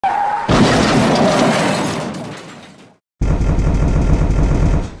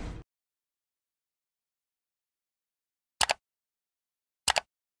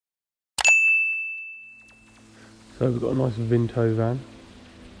So we've got a nice Vito van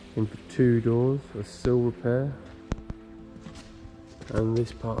in for 2 doors, a sill repair, and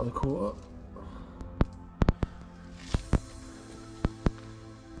this part of the quarter.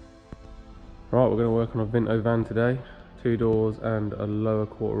 Right, we're going to work on a Vito van today, 2 doors and a lower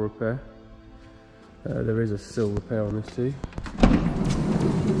quarter repair. There is a sill repair on this too.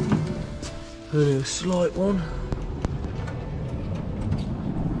 Only a slight one.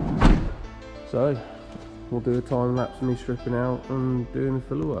 So, we'll do a time lapse of me stripping out and doing the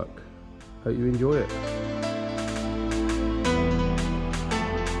filler work. Hope you enjoy it.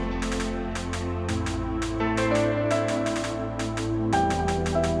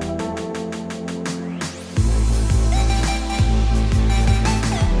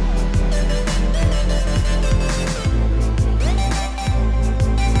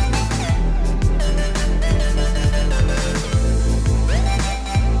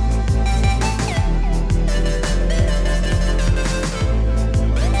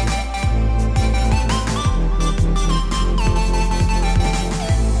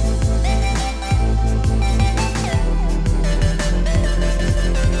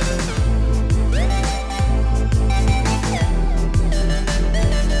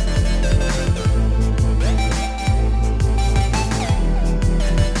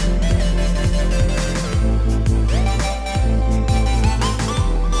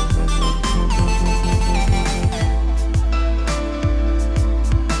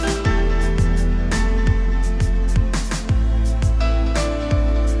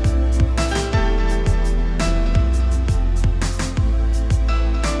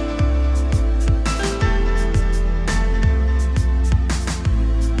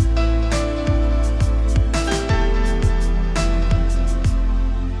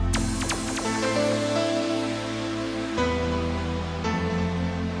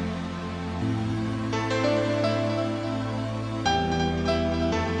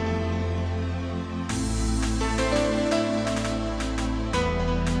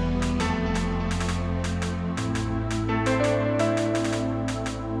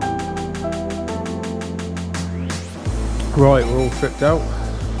 Right, we're all stripped out.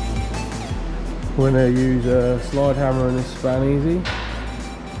 We're going to use a slide hammer and a span easy.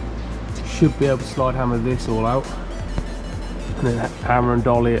 Should be able to slide hammer this all out, and then hammer and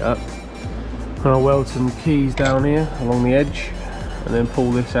dolly it up. I'm going to weld some keys down here along the edge, and then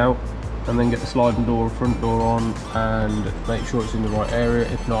pull this out, and then get the sliding door and front door on, and make sure it's in the right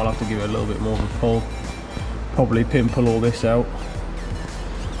area. If not, I'll have to give it a little bit more of a pull. Probably pull all this out,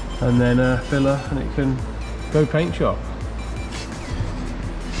 and then filler, and it can go paint shop.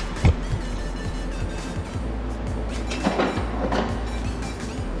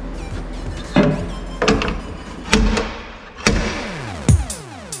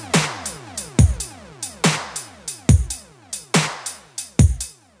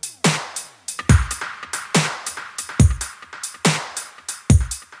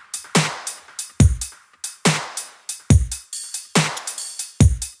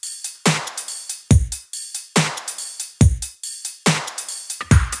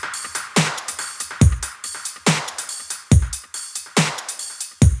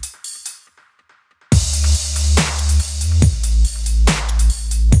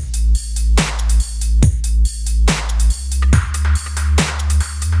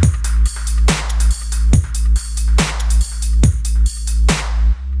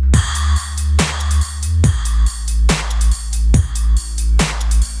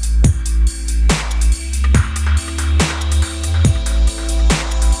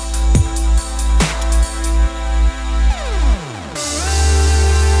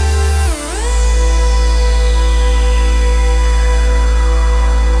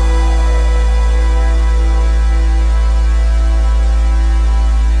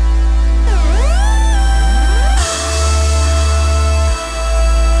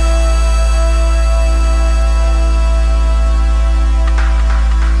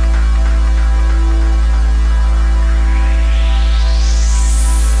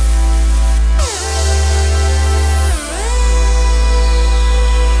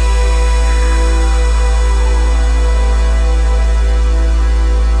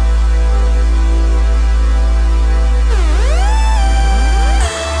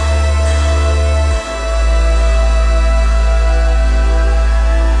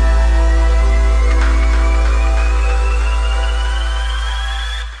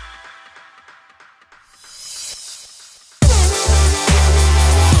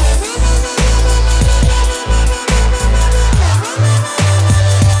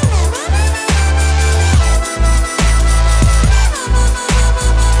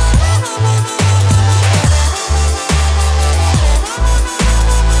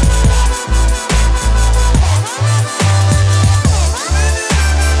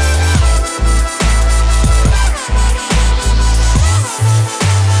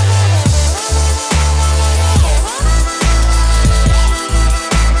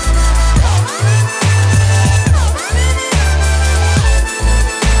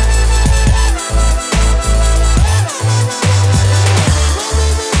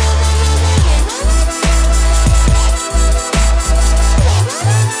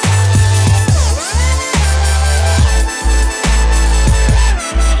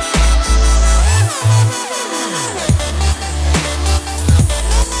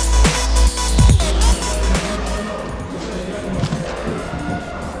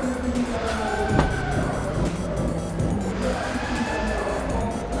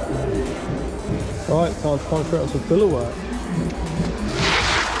 Right, time to concentrate on some filler work.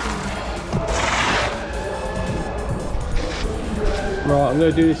 Right, I'm going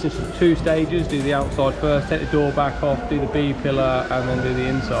to do this in 2 stages. Do the outside first, take the door back off, do the B pillar, and then do the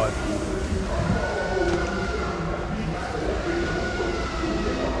inside.